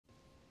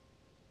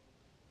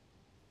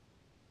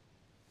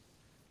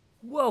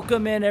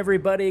Welcome in,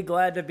 everybody.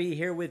 Glad to be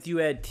here with you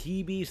at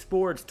TB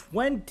Sports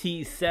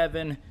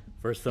 27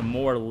 for some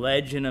more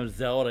Legend of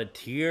Zelda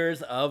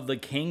Tears of the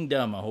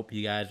Kingdom. I hope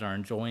you guys are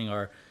enjoying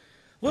our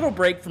little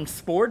break from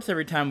sports.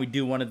 Every time we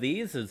do one of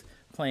these is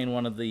playing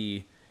one of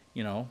the,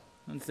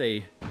 let's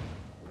say,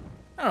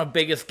 I don't know,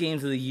 biggest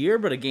games of the year,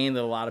 but a game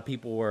that a lot of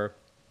people were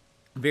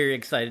very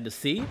excited to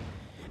see.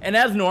 And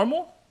as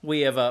normal, we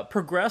have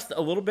progressed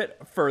a little bit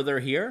further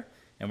here.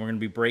 And we're going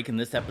to be breaking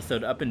this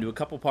episode up into a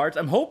couple parts.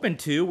 I'm hoping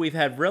to. We've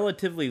had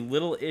relatively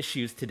little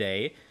issues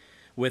today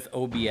with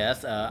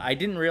OBS. I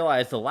didn't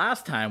realize the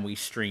last time we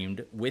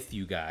streamed with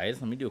you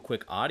guys. Let me do a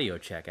quick audio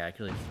check,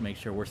 actually, just to make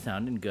sure we're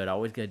sounding good. I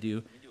always got to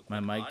do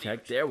my mic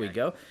check. There we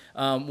go.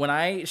 When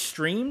I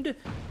streamed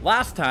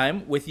last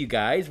time with you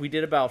guys, we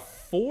did about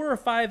 4 or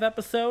 5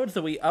 episodes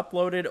that we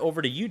uploaded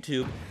over to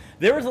YouTube.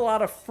 There was a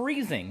lot of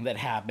freezing that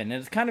happened, and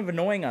it's kind of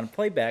annoying on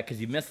playback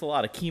because you miss a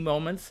lot of key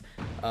moments.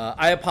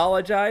 I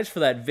apologize for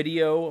that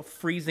video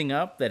freezing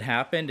up that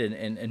happened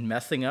and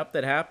messing up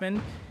that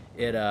happened.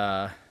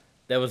 That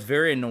was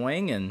very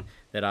annoying, and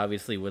that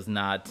obviously was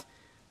not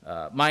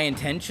my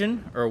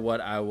intention or what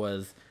I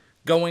was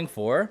going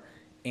for.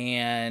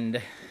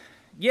 And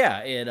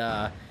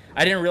yeah,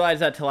 I didn't realize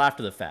that till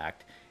after the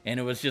fact. And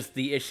it was just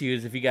the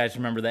issues. If you guys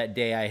remember that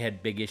day, I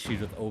had big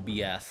issues with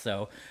OBS.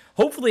 So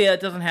hopefully that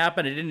doesn't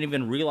happen. I didn't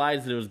even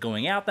realize that it was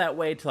going out that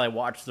way till I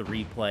watched the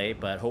replay.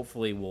 But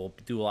hopefully we'll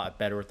do a lot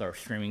better with our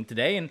streaming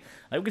today. And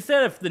like we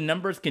said, if the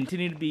numbers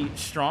continue to be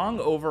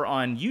strong over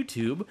on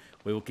YouTube,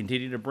 we will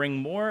continue to bring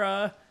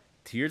more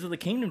Tears of the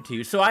Kingdom to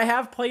you. So I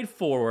have played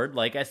forward.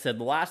 Like I said,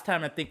 the last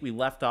time I think we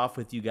left off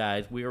with you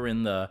guys, we were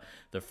in the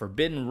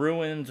Forbidden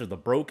Ruins or the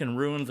Broken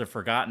Ruins or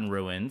Forgotten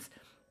Ruins.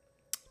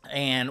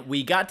 And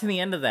we got to the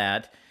end of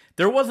that.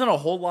 There wasn't a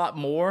whole lot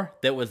more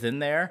that was in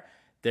there.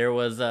 There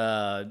was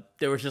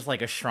just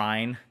like a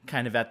shrine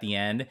kind of at the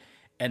end.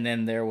 And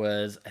then there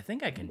was, I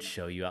think I can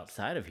show you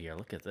outside of here.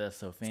 Look at this,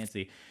 so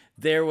fancy.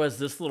 There was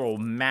this little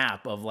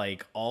map of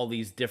like all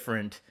these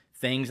different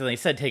things. And they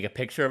said take a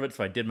picture of it,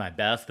 so I did my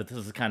best. But this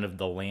is kind of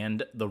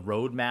the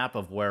road map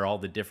of where all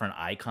the different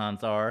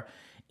icons are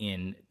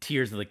in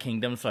Tears of the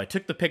Kingdom. So I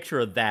took the picture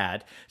of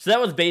that. So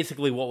that was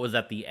basically what was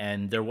at the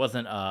end. There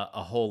wasn't a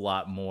whole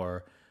lot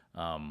more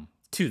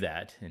to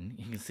that. And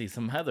you can see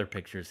some other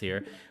pictures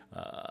here.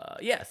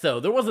 Yeah, so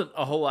there wasn't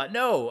a whole lot.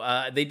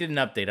 No, they did an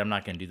update. I'm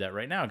not going to do that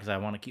right now because I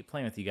want to keep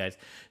playing with you guys.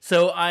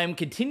 So I'm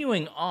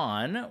continuing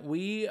on.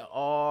 We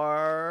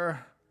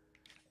are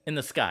in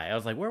the sky. I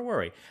was like, where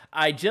were we?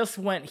 I just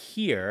went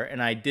here and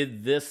I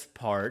did this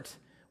part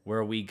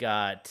where we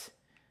got,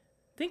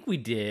 I think we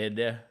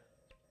did,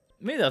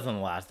 maybe that was on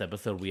the last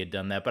episode we had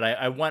done that, but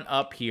I went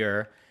up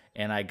here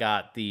and I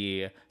got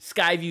the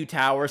Skyview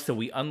Tower, so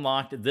we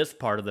unlocked this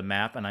part of the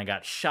map and I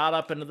got shot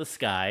up into the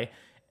sky,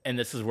 and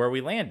this is where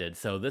we landed.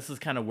 So this is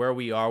kind of where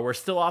we are. We're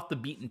still off the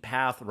beaten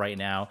path right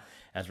now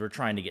as we're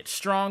trying to get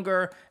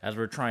stronger, as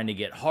we're trying to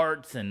get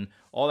hearts and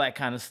all that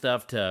kind of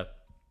stuff to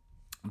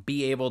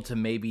be able to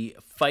maybe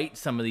fight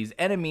some of these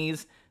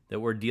enemies that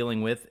we're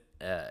dealing with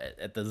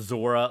at the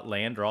Zora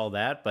land or all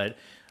that. But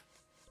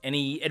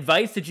any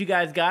advice that you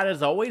guys got,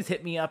 as always,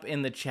 hit me up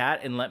in the chat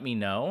and let me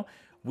know.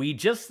 We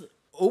just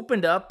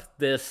opened up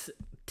this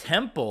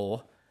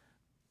temple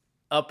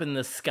up in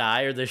the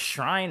sky, or this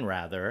shrine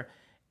rather,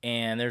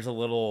 and there's a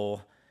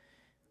little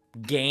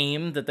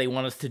game that they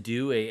want us to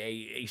do,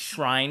 a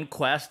shrine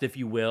quest, if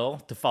you will,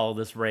 to follow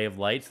this ray of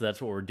light. So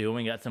that's what we're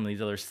doing. Got some of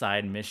these other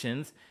side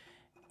missions.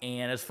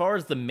 And as far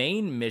as the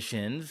main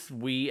missions,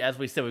 as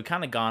we said, we've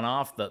kind of gone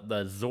off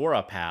the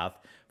Zora path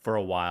for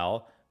a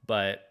while,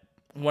 but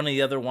one of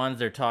the other ones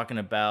they're talking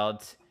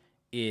about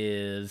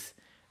is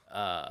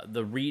no,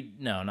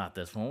 not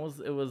this one.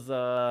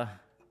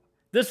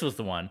 This was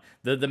the one.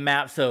 The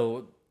map.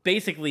 So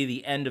basically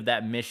the end of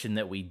that mission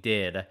that we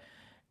did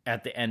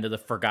at the end of the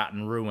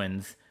Forgotten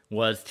Ruins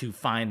was to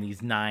find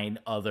these 9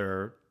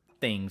 other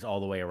things all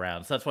the way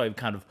around. So that's why we've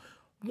kind of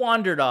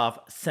wandered off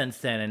since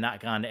then and not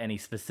gone to any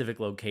specific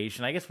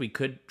location. I guess we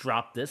could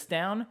drop this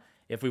down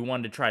if we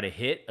wanted to try to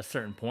hit a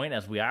certain point,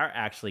 as we are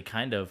actually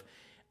kind of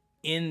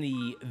in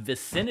the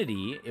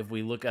vicinity, if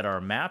we look at our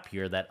map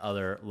here, that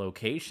other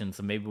location.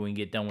 So maybe when we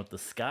get done with the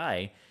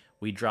sky,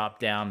 we drop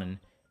down and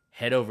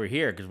head over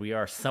here because we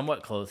are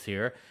somewhat close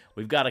here.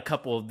 We've got a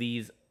couple of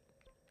these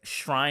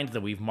shrines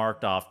that we've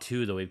marked off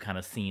too that we've kind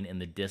of seen in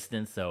the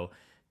distance. So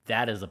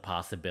that is a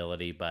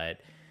possibility, but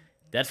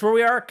that's where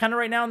we are kind of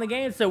right now in the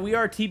game. So we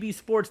are TB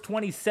Sports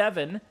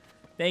 27.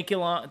 Thank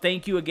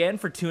you again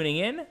for tuning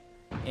in.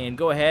 And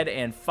go ahead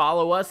and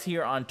follow us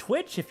here on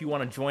Twitch if you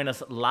want to join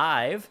us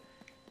live.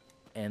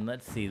 And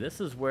let's see,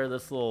 this is where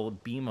this little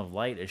beam of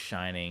light is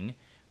shining.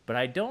 But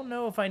I don't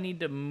know if I need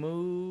to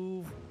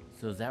move.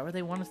 So is that where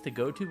they want us to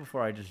go to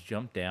before I just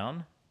jump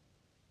down?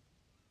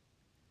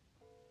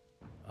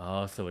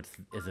 Oh, so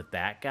is it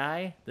that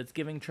guy that's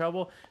giving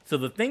trouble? So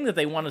the thing that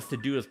they want us to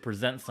do is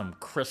present some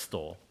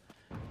crystal.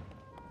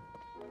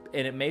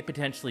 And it may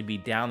potentially be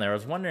down there. I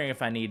was wondering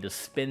if I need to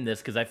spin this,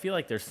 because I feel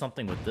like there's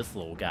something with this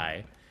little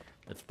guy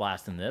that's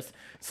blasting this.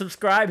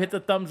 Subscribe, hit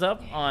the thumbs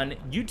up on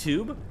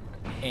YouTube,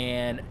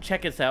 and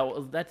check us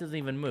out. That doesn't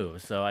even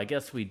move, so I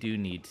guess we do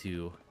need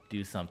to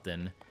do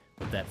something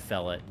with that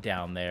fella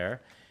down there.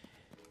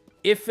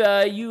 If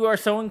you are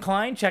so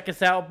inclined, check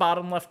us out,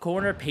 bottom left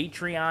corner,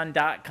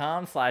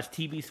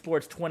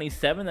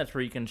 patreon.com/tbsports27. That's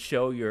where you can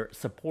show your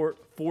support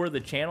for the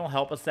channel.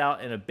 Help us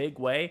out in a big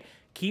way.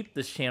 Keep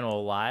this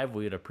channel alive.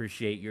 We would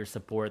appreciate your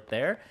support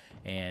there.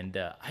 And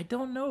I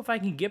don't know if I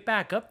can get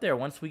back up there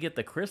once we get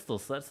the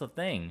crystals. So that's the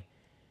thing.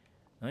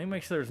 Let me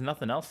make sure there's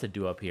nothing else to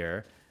do up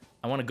here.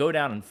 I want to go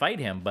down and fight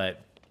him,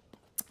 but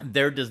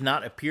there does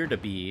not appear to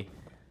be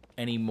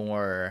any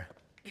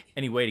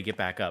way to get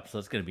back up, so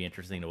it's going to be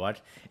interesting to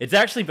watch. It's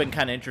actually been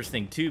kind of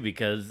interesting too,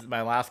 because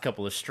my last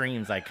couple of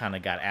streams I kind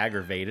of got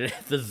aggravated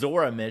at the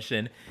Zora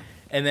mission,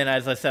 and then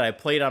as I said, I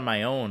played on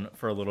my own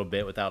for a little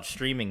bit without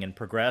streaming and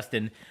progressed,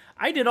 and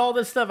I did all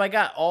this stuff. I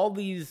got all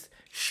these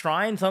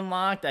shrines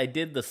unlocked, I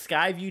did the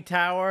Skyview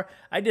Tower,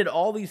 I did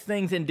all these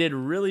things and did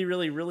really,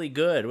 really, really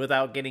good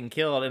without getting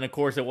killed, and of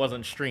course it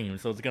wasn't streamed,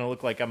 so it's going to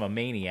look like I'm a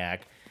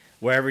maniac,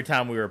 where every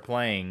time we were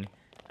playing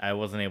I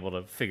wasn't able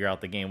to figure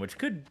out the game, which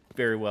could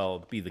very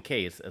well be the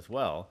case as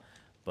well.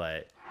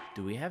 But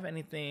do we have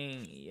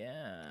anything?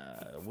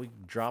 Yeah, we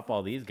drop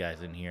all these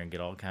guys in here and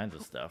get all kinds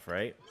of stuff,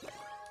 right?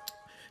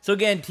 So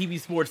again, TV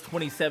Sports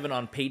 27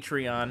 on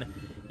Patreon.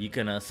 You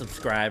can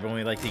subscribe, and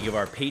we like to give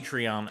our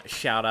Patreon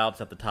shout-outs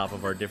at the top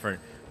of our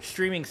different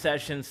streaming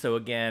sessions. So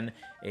again,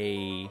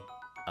 a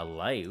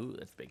light. Ooh,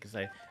 that's big.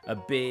 A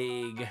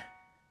big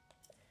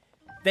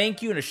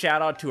thank you and a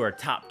shout-out to our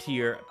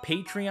top-tier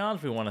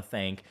Patreons. We want to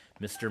thank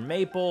Mr.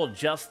 Maple,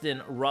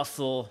 Justin,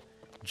 Russell,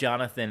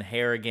 Jonathan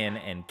Harrigan,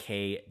 and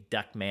Kay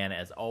Duckman.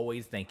 As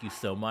always, thank you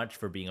so much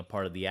for being a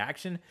part of the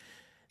action.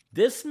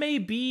 This may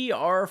be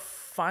our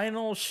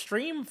final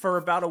stream for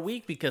about a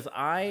week, because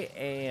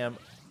I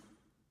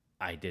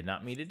did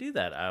not mean to do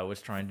that. I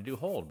was trying to do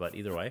hold, but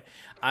either way,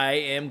 I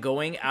am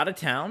going out of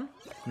town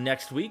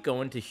next week,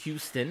 going to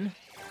Houston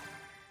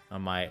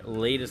on my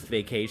latest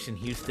vacation,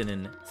 Houston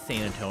and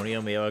San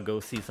Antonio. Maybe I'll go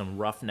see some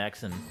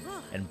Roughnecks and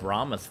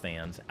Brahmas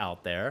fans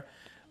out there.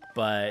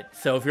 But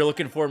so if you're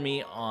looking for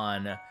me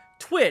on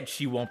Twitch,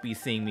 you won't be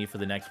seeing me for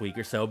the next week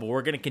or so. But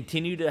we're going to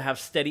continue to have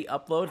steady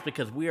uploads,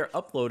 because we are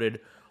uploaded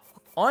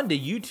onto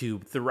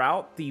YouTube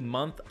throughout the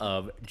month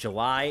of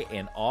July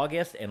and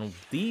August. And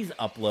these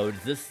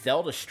uploads, this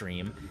Zelda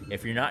stream,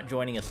 if you're not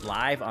joining us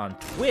live on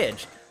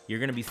Twitch, you're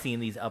going to be seeing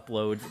these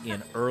uploads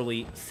in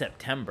early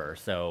September.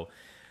 So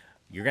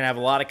you're going to have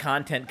a lot of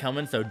content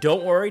coming, so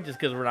don't worry, just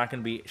because we're not going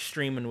to be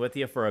streaming with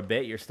you for a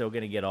bit. You're still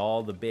going to get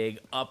all the big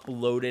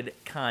uploaded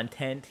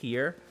content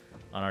here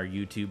on our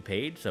YouTube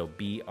page, so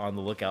be on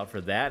the lookout for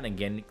that. And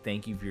again,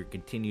 thank you for your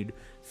continued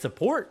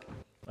support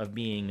of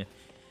being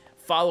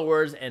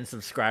followers and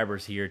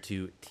subscribers here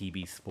to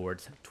TB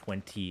Sports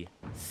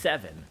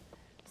 27.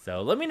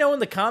 So let me know in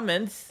the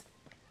comments.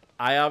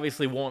 I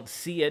obviously won't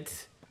see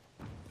it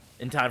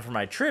in time for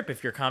my trip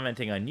if you're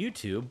commenting on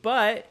YouTube,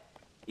 but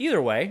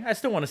either way, I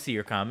still want to see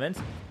your comments.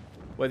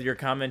 Whether you're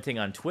commenting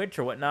on Twitch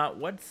or whatnot,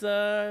 where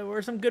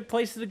are some good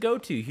places to go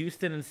to?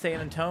 Houston and San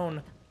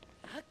Antonio.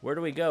 Where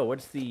do we go?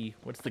 What's the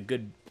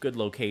good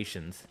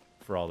locations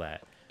for all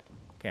that?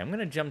 Okay, I'm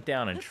gonna jump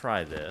down and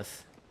try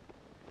this,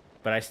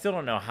 but I still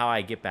don't know how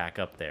I get back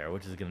up there,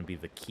 which is gonna be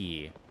the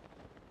key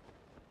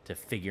to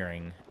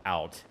figuring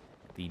out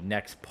the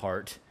next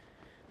part.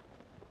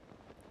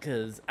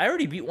 Because I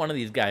already beat one of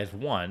these guys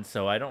once,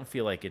 so I don't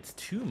feel like it's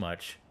too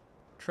much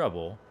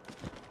trouble,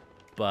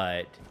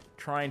 but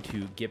trying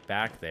to get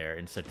back there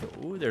in such a...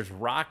 Ooh, there's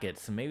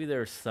rockets, so maybe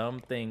there's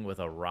something with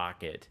a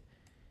rocket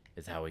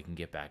is how we can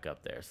get back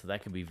up there. So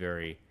that could be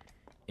very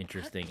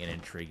interesting and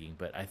intriguing,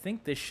 but I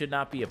think this should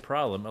not be a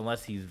problem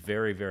unless he's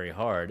very, very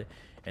hard.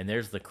 And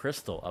there's the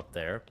crystal up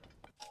there,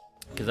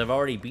 because I've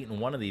already beaten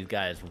one of these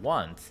guys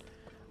once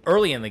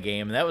early in the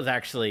game, and that was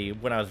actually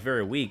when I was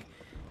very weak,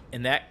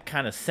 and that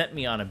kind of sent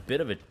me on a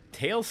bit of a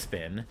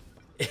tailspin,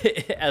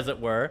 as it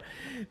were,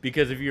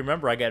 because if you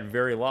remember, I got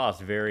very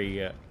lost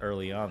very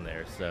early on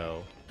there.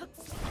 So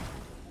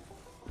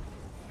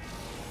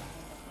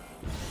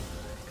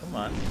come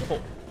on,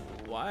 pull.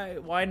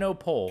 Why no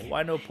pull?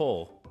 Why no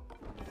pull?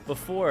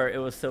 Before it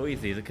was so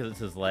easy. Is it because it's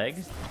his leg?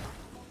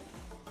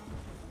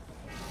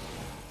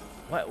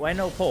 Why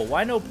no pull?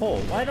 Why no pull?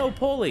 Why no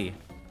pulley?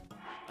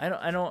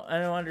 I don't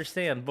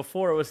understand.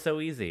 Before it was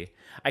so easy.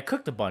 I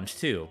cooked a bunch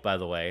too, by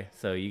the way,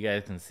 so you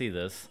guys can see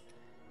this,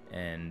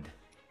 and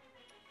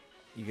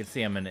you can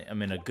see I'm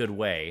in a good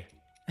way.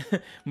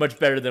 Much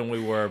better than we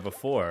were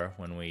before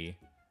when we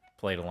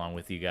played along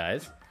with you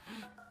guys.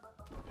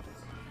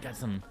 Got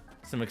some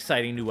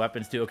exciting new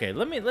weapons too. Okay,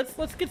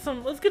 let's get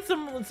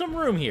some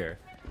room here.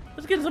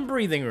 Let's get some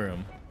breathing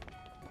room.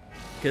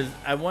 Cause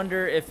I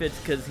wonder if it's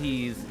cause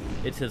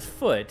it's his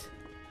foot.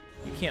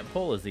 You can't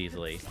pull as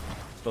easily.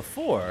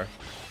 Before,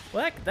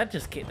 well,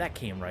 that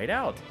came right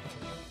out.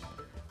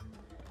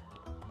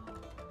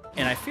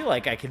 And I feel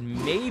like I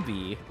can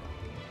maybe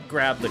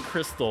grab the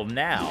crystal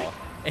now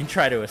and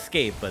try to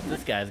escape, but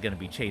this guy's gonna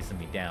be chasing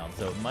me down,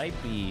 so it might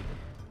be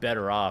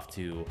better off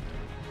to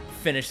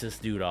finish this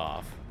dude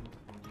off.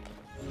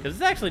 Because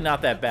it's actually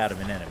not that bad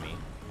of an enemy.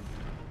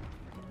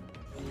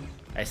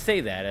 I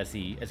say that as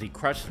he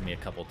crushes me a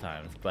couple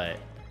times, but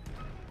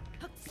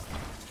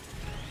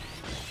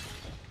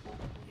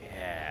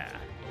yeah.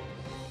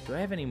 Do I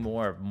have any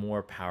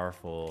more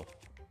powerful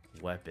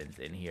weapons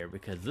in here?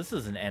 Because this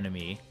is an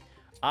enemy,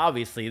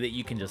 obviously, that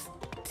you can just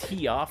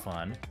tee off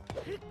on.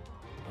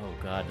 Oh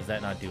god, does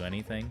that not do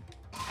anything?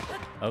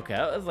 Okay,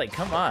 I was like,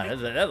 come on,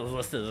 that was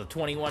listed as a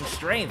 21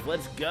 strength.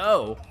 Let's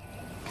go.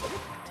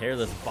 Tear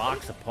this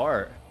box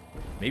apart.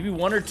 Maybe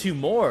one or two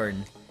more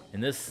in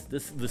this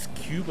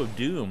cube of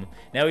doom.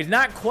 Now he's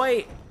not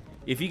quite.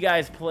 If you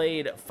guys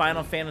played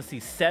Final Fantasy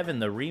VII,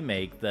 the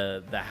remake,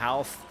 the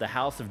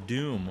House of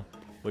Doom,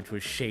 which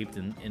was shaped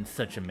in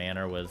such a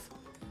manner, was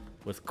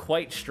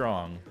quite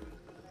strong.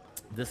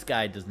 This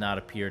guy does not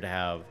appear to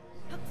have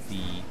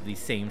the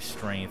same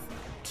strength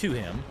to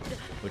him,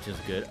 which is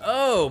good.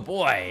 Oh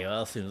boy!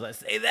 Well, as soon as I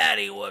say that,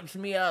 he whoops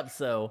me up.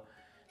 So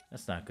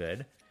that's not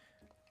good.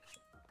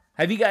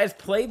 Have you guys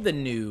played the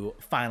new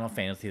Final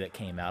Fantasy that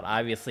came out?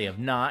 Obviously, have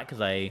not,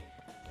 because I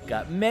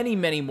got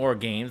many more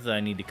games that I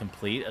need to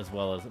complete, as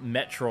well as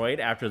Metroid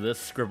after this,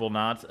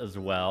 Scribblenauts as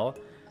well.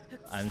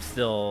 I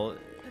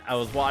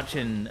was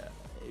watching,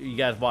 you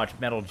guys watch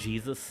Metal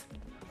Jesus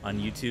on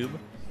YouTube,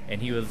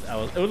 and it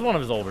was one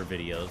of his older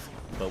videos,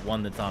 but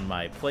one that's on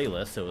my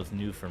playlist, so it was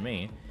new for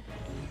me.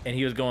 And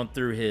he was going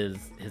through his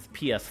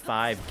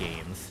PS5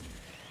 games,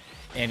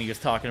 and he was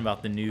talking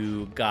about the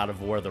new God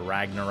of War, the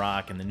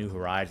Ragnarok, and the New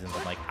Horizons.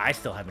 I'm like, I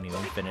still haven't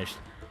even finished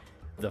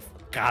the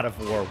God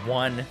of War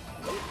 1,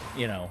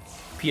 you know,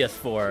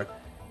 PS4,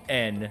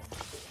 and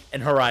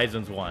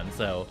Horizons 1.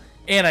 So,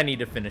 and I need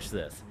to finish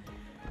this.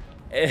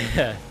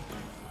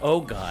 Oh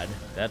god,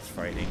 that's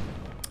frightening.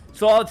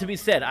 So all to be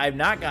said, I've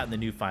not gotten the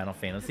new Final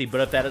Fantasy, but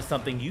if that is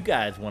something you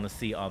guys want to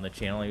see on the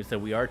channel, like I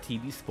said, we are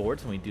TV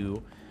Sports, and we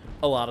do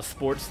a lot of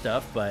sports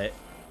stuff, but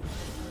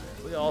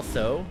we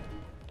also,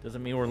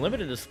 doesn't mean we're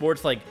limited to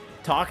sports. Like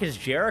Talk is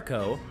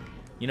Jericho,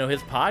 you know,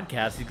 his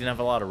podcast, he's gonna have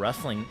a lot of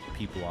wrestling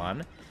people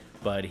on,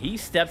 but he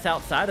steps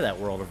outside of that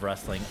world of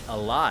wrestling a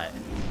lot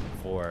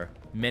for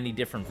many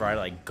different varieties,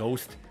 like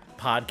Ghost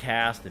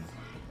podcast and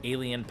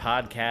Alien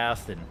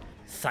podcast and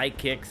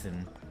Sidekicks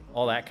and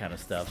all that kind of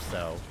stuff.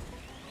 So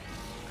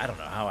I don't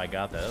know how I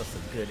got that. That's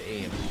a good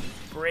aim.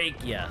 Break,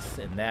 yes,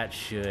 and that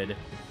should,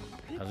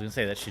 I was gonna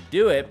say that should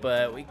do it,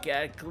 but we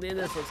gotta clear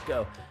this. Let's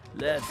go.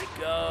 Let's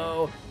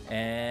go.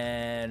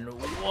 And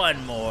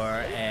one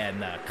more,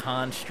 and the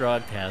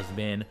construct has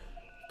been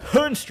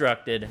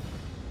constructed.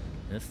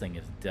 This thing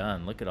is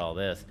done. Look at all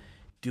this.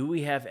 Do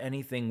we have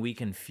anything we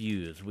can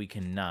fuse? We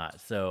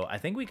cannot. So I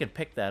think we could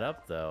pick that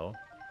up, though.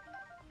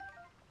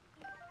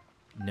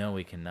 No,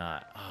 we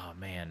cannot. Oh,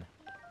 man.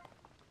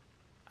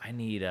 I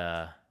need,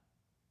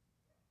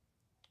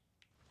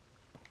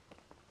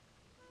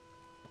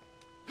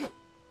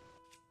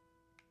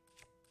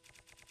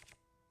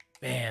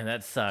 Man,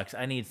 that sucks.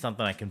 I need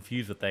something I can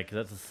fuse with that,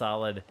 because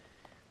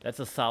that's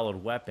a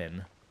solid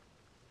weapon.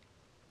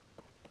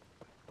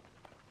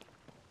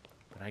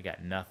 But I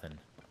got nothing.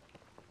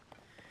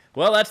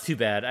 Well, that's too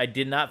bad. I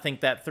did not think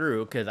that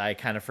through, because I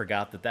kind of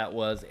forgot that that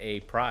was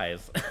a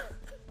prize.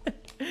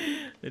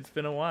 It's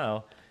been a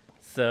while.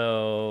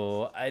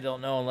 So, I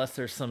don't know, unless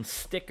there's some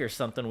stick or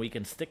something we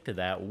can stick to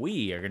that.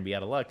 We are going to be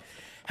out of luck.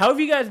 How have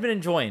you guys been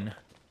enjoying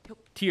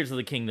Tears of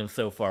the Kingdom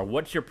so far?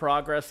 What's your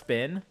progress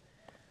been?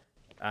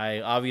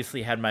 I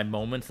obviously had my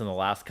moments in the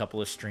last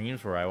couple of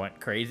streams where I went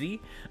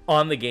crazy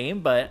on the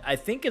game, but I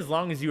think as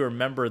long as you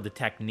remember the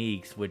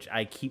techniques, which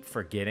I keep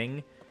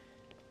forgetting,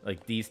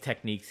 like these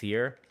techniques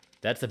here,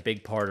 that's a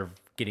big part of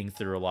getting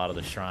through a lot of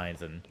the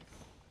shrines and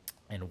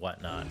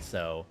whatnot.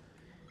 So,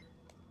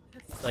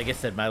 like I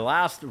said, my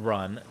last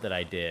run that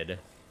I did,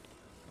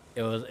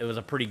 it was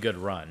a pretty good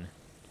run,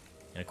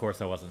 and of course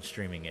I wasn't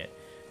streaming it.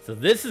 So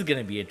this is going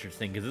to be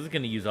interesting, because this is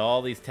going to use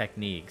all these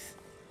techniques.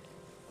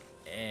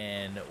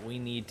 And we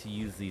need to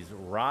use these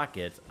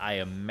rockets, I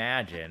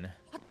imagine,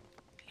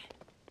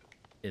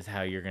 is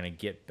how you're going to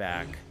get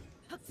back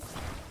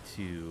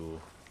to...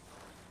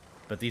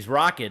 But these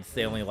rockets,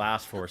 they only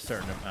last for a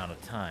certain amount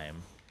of time.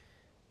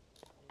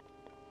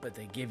 But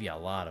they give you a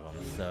lot of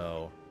them,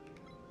 so...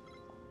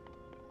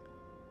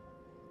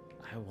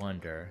 I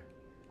wonder...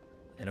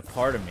 And a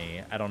part of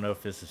me, I don't know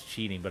if this is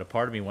cheating, but a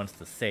part of me wants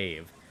to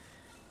save.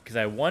 Because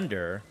I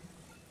wonder,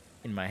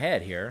 in my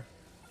head here,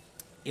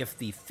 if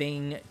the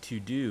thing to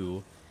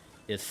do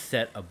is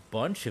set a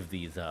bunch of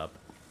these up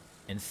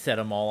and set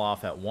them all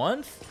off at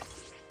once,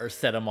 or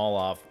set them all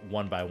off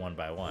one by one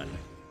by one.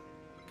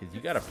 Because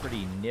you got a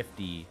pretty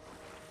nifty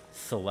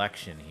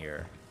selection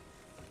here.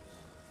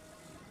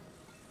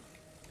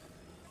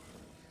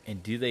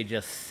 And do they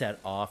just set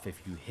off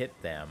if you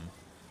hit them?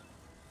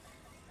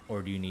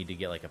 Or do you need to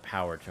get like a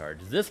power charge?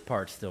 This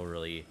part's still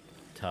really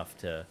tough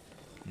to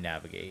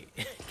navigate.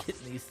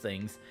 Getting these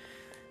things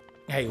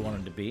how you want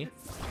them to be.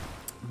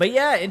 But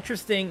yeah,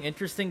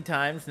 interesting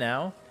times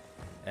now.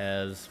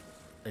 As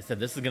I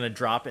said, this is going to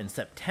drop in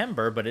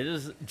September, but it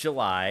is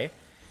July.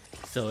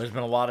 So there's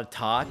been a lot of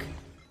talk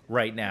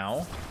right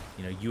now.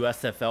 You know,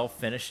 USFL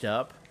finished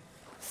up.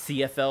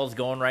 CFL's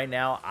going right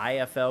now.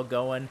 IFL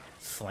going.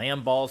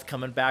 Slam Ball's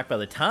coming back. By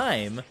the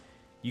time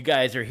you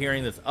guys are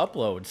hearing this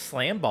upload,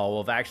 Slam Ball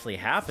will have actually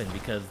happened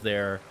because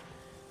their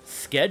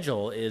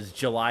schedule is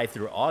July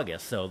through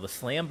August. So the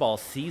Slam Ball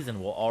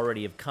season will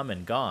already have come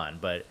and gone.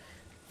 But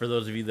for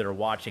those of you that are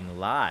watching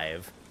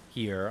live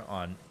here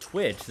on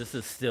Twitch, this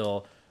is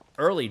still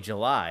early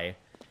July.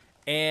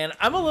 And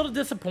I'm a little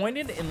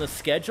disappointed in the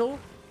schedule.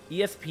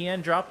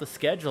 ESPN dropped the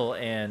schedule,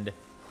 and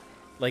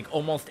like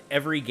almost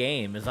every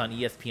game is on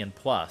ESPN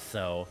Plus.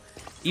 So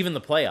even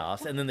the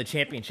playoffs, and then the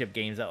championship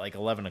games at like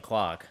 11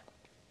 o'clock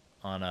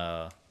on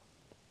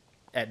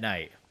at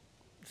night.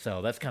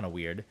 So that's kind of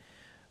weird.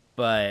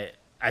 But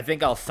I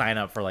think I'll sign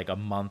up for like a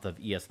month of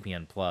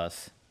ESPN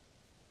Plus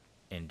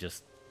and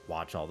just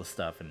watch all the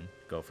stuff and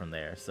go from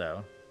there.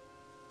 So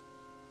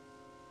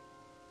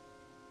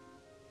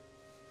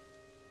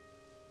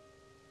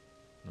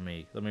let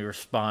me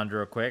respond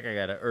real quick. I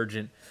got an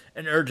urgent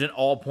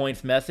all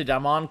points message.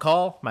 I'm on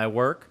call, my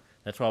work.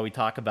 That's why we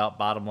talk about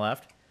bottom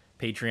left.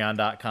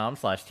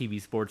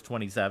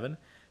 Patreon.com/tvsports27.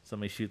 So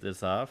let me shoot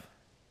this off.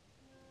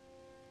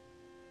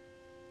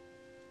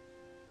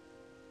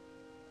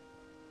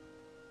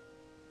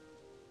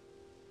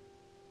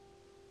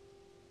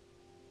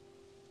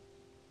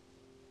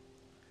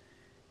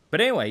 But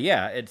anyway,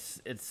 yeah,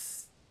 it's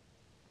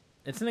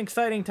an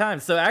exciting time.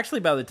 So actually,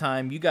 by the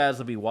time you guys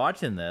will be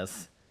watching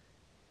this,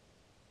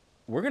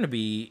 we're going to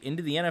be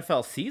into the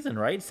NFL season,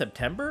 right?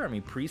 September? I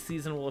mean,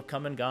 preseason will have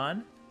come and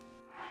gone.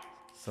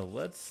 So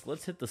let's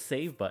hit the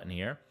save button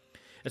here.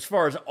 As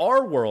far as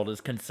our world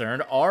is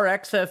concerned, our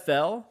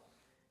XFL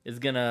is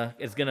gonna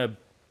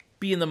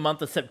be in the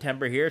month of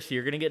September here, so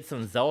you're gonna get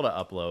some Zelda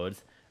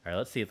uploads. All right,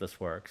 let's see if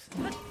this works.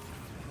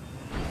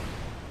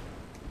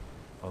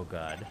 Oh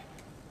god.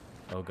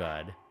 Oh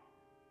god.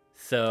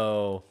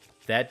 So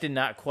that did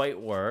not quite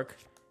work.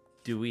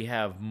 Do we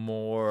have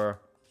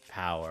more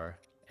power?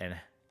 And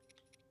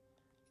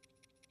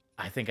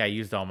I think I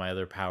used all my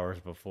other powers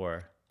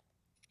before.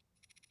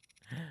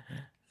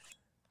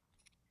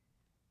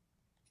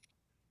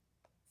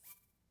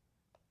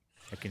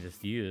 I can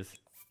just use.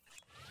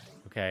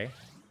 Okay.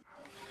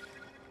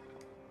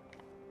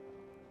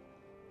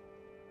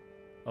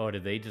 Oh,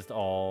 did they just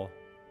all...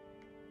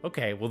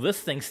 Okay, well this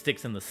thing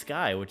sticks in the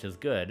sky, which is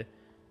good.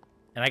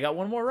 And I got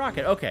one more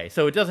rocket. Okay,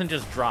 so it doesn't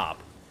just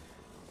drop.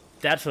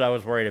 That's what I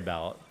was worried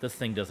about. This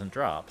thing doesn't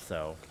drop,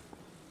 so...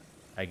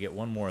 I get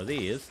one more of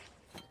these.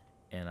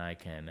 And I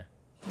can...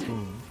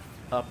 boom.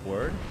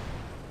 Upward.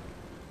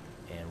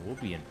 And we'll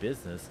be in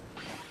business,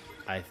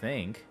 I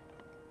think.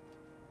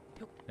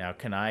 Now,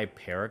 can I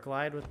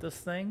paraglide with this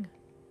thing?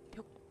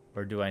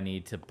 Or do I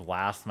need to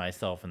blast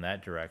myself in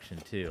that direction,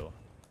 too?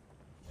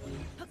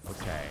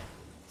 Okay.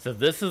 So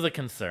this is a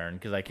concern,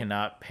 because I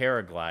cannot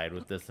paraglide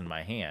with this in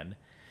my hand.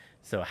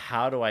 So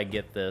how do I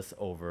get this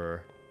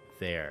over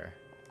there?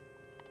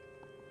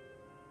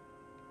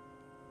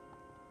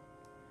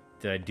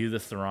 Did I do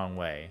this the wrong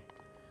way?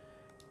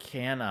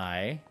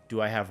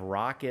 Do I have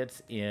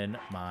rockets in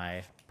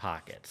my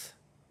pockets?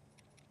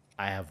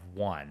 I have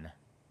one.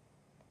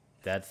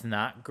 That's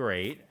not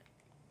great.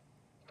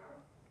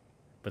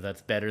 But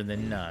that's better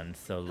than none.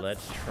 So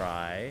let's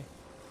try.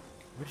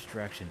 Which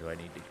direction do I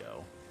need to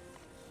go?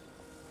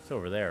 It's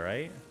over there,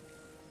 right?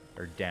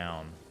 Or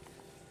down?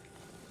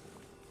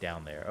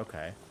 Down there,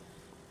 okay.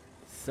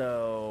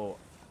 So,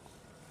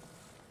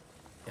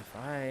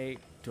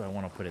 do I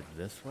want to put it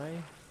this way?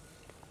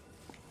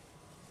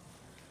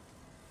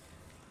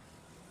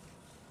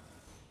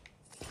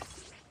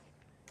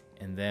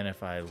 And then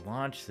if I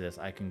launch this,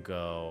 I can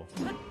go...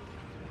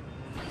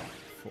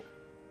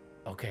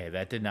 Okay,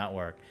 that did not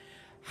work.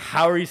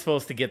 How are you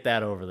supposed to get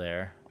that over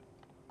there?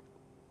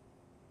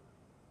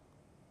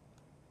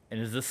 And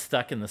is this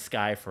stuck in the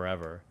sky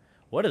forever?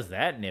 What is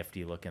that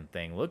nifty looking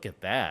thing? Look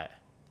at that.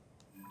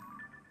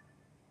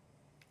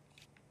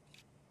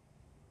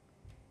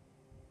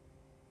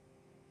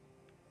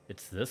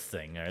 It's this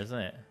thing, isn't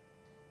it?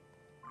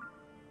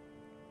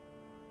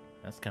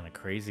 That's kind of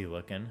crazy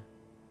looking.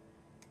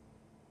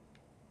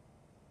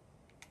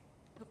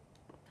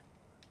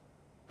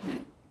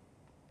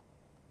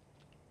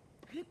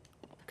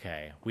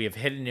 Okay, we have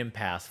hit an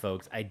impasse,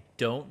 folks. I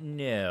don't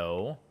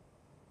know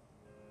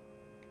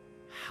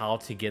how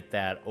to get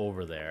that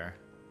over there.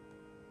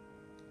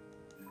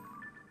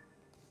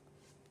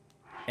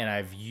 And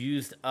I've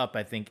used up,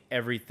 I think,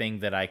 everything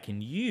that I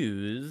can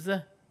use.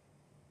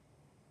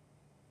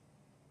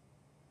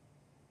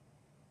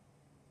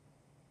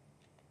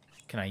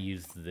 Can I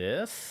use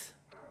this?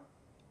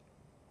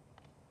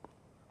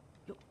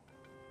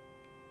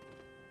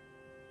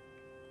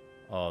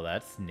 Oh,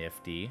 that's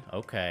nifty.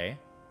 Okay.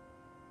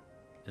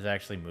 Is it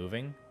actually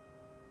moving?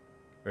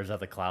 Or is that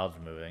the clouds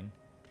moving?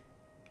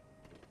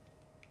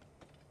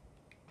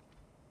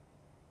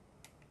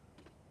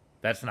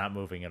 That's not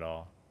moving at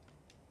all.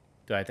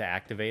 Do I have to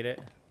activate it?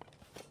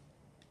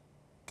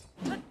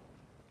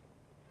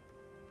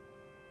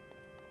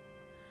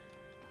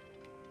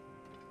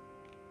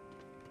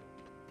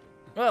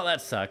 Well,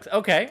 that sucks.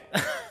 Okay.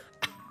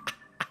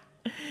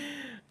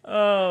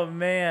 Oh,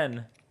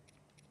 man.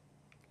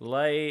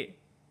 Light,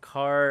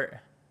 cart.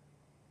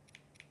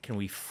 Can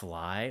we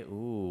fly?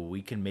 Ooh,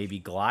 we can maybe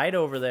glide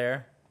over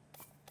there.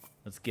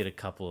 Let's get a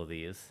couple of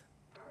these.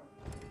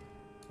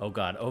 Oh,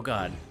 God. Oh,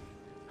 God.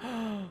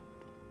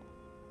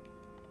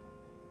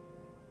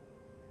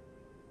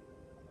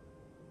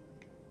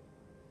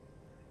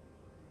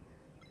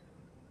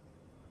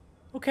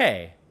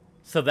 Okay.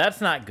 So that's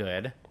not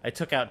good. I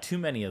took out too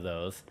many of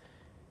those.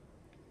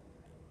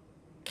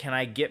 Can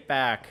I get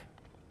back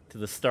to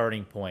the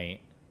starting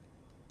point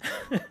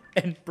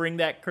and bring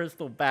that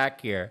crystal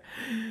back here?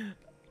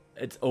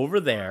 It's over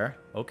there.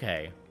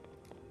 Okay.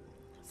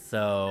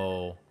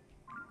 So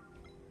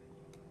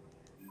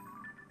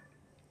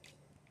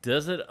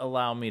does it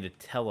allow me to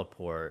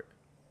teleport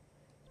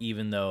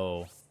even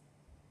though...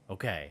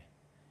 Okay.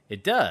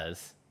 It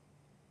does.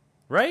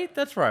 Right?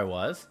 That's where I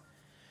was.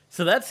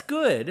 So that's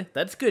good.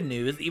 That's good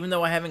news. Even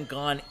though I haven't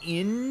gone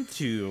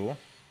into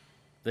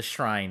the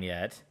shrine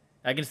yet,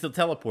 I can still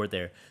teleport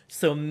there.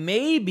 So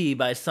maybe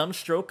by some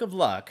stroke of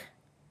luck,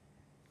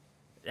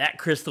 that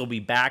crystal will be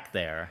back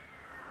there.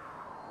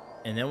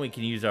 And then we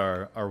can use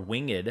our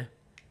winged.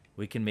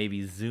 We can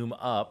maybe zoom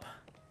up.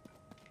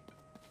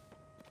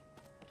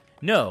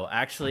 No,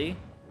 actually,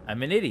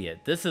 I'm an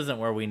idiot. This isn't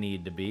where we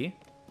need to be.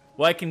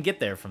 Well, I can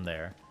get there from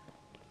there,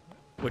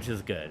 which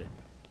is good.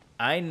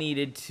 I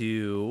needed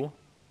to...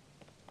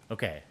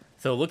 Okay,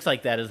 so it looks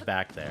like that is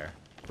back there,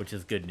 which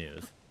is good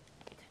news.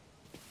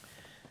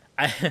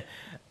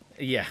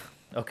 Yeah,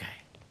 okay.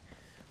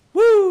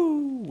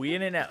 Woo! We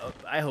in and out.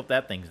 I hope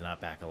that thing's not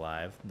back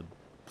alive. The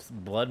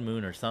blood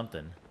moon or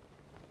something.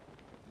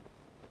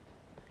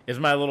 Is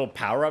my little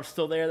power-up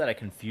still there that I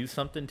can fuse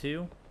something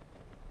to?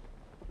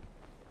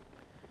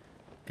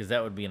 Because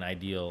that would be an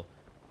ideal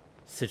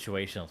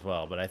situation as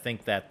well, but I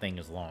think that thing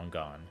is long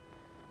gone.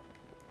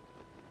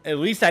 At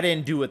least I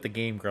didn't do what the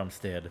Game Grumps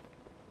did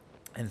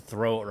and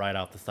throw it right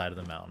off the side of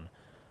the mountain.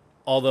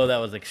 Although that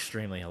was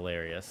extremely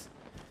hilarious.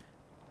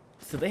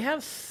 So they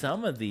have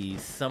some of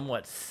these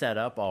somewhat set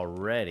up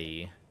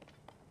already.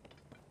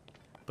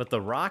 But the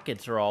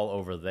rockets are all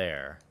over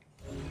there.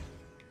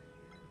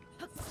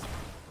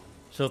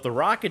 So if the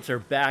rockets are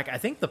back, I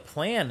think the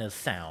plan is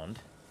sound.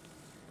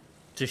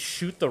 To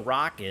shoot the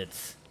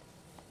rockets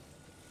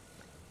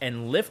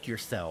and lift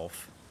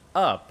yourself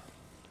up.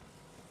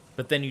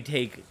 But then you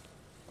take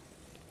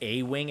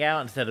a wing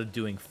out instead of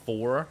doing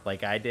 4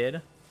 like I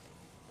did,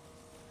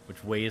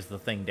 which weighs the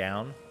thing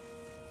down.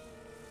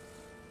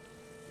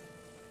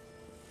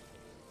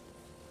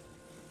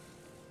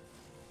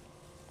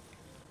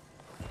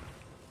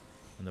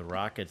 And the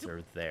rockets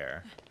are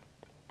there.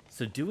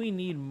 So do we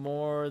need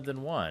more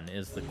than one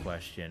is the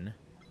question.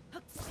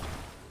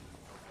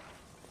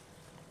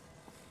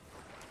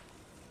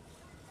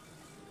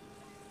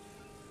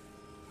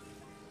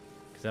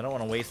 Because I don't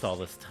want to waste all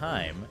this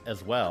time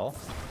as well.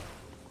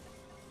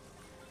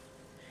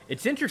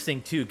 It's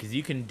interesting, too, because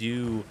you can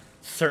do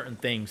certain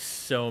things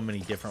so many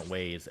different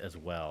ways as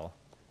well.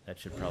 That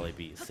should probably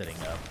be sitting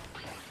up.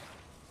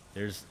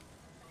 There's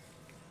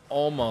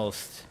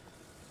almost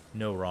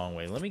no wrong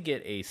way. Let me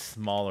get a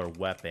smaller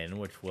weapon,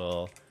 which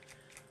will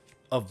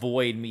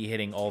avoid me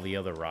hitting all the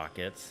other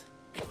rockets.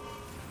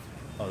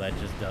 Oh, that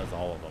just does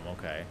all of them.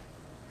 Okay.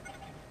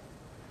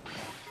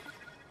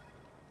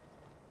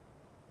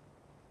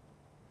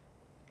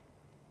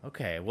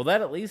 Okay, well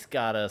that at least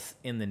got us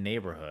in the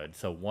neighborhood.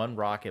 So 1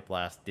 rocket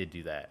blast did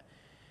do that.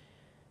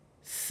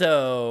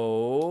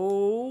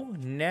 So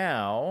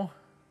now...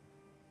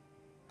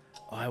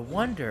 Oh, I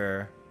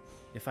wonder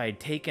if I had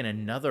taken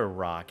another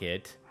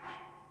rocket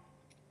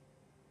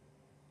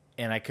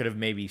and I could have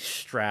maybe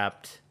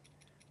strapped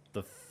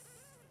the...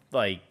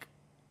 like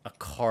a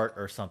cart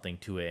or something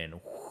to it and...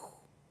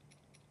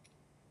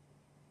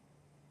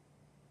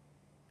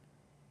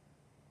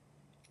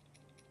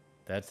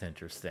 That's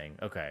interesting.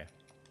 Okay.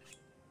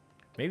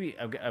 Maybe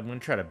I'm going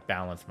to try to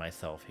balance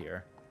myself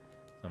here.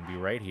 So I'm going to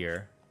be right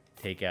here.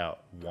 Take out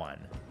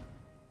 1.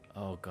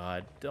 Oh,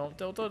 God. Don't.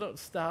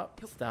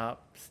 Stop.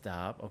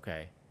 Stop.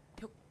 Okay.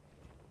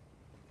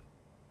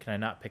 Can I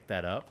not pick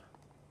that up?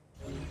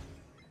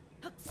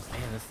 Man,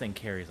 this thing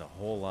carries a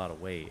whole lot of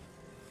weight.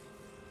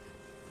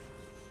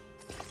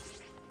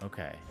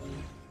 Okay.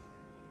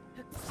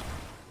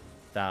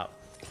 Stop.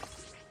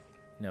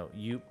 No,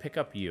 you pick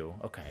up you.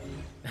 Okay.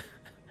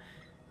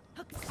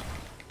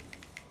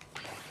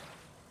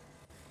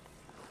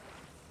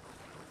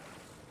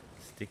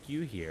 Stick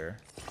you here.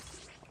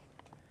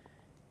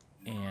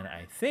 And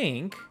I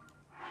think...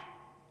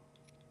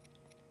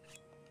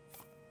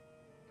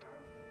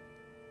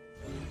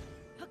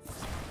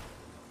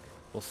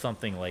 will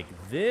something like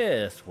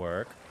this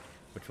work?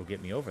 Which will get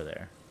me over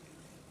there.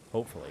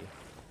 Hopefully.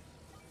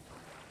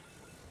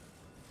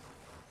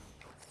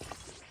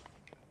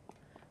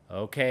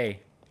 Okay,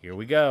 here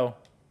we go.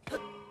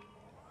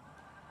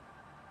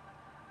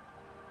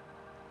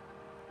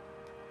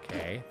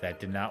 Okay, that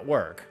did not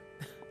work.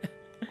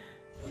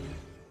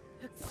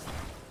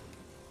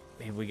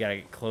 Maybe we gotta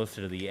get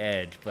closer to the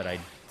edge, but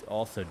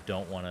also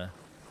don't want to...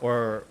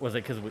 Or was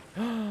it because we...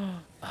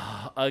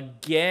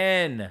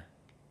 Again!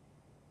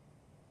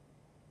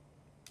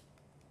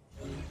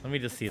 Let me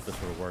just see if this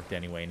would have worked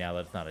anyway, now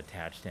that it's not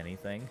attached to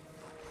anything.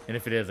 And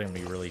if it is, I'm going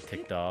to be really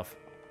ticked off.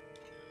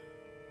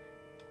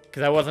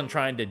 Because I wasn't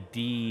trying to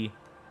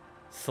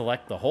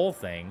deselect the whole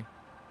thing.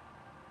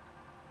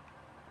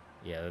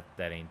 Yeah,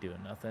 that ain't doing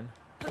nothing.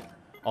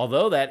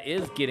 Although that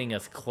is getting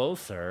us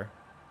closer.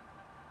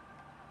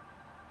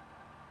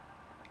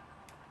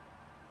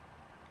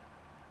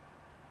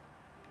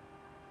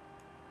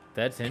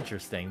 That's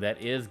interesting.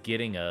 That is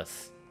getting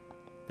us...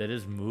 That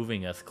is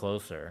moving us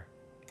closer.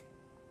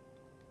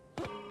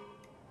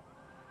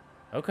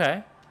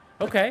 Okay.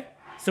 Okay.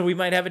 So we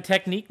might have a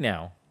technique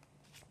now.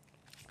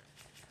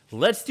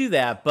 Let's do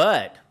that,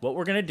 but what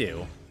we're going to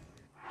do...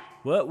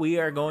 What we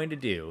are going to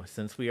do,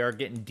 since we are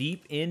getting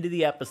deep into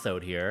the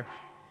episode here,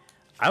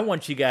 I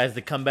want you guys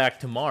to come back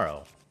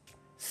tomorrow.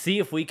 See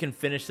if we can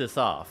finish this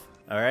off,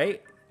 all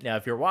right? Now,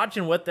 if you're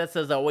watching What That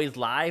Says Always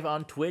live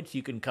on Twitch,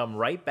 you can come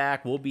right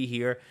back. We'll be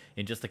here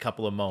in just a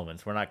couple of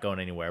moments. We're not going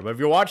anywhere. But if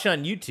you're watching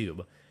on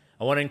YouTube,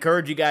 I want to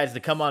encourage you guys to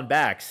come on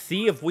back.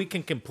 See if we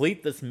can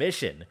complete this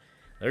mission.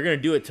 They're going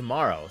to do it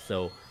tomorrow.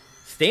 So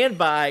stand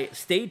by.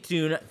 Stay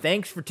tuned.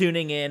 Thanks for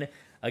tuning in.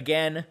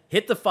 Again,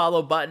 hit the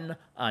follow button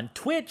on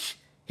Twitch.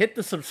 Hit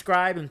the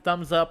subscribe and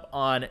thumbs up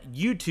on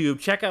YouTube.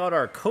 Check out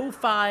our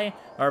Ko-Fi,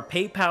 our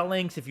PayPal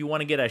links if you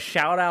want to get a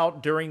shout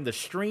out during the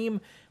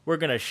stream. We're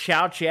going to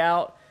shout you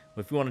out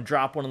if you want to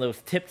drop one of those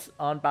tips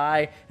on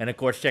by. And, of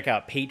course, check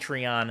out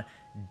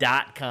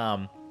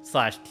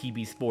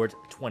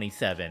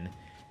patreon.com/TBSports27.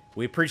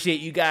 We appreciate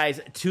you guys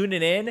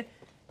tuning in.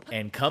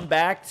 And come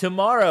back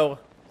tomorrow.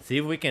 See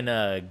if we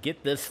can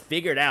get this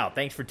figured out.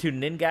 Thanks for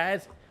tuning in,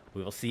 guys.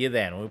 We will see you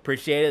then. We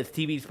appreciate it. It's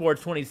TB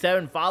Sports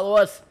 27. Follow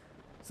us,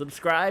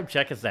 subscribe,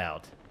 check us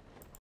out.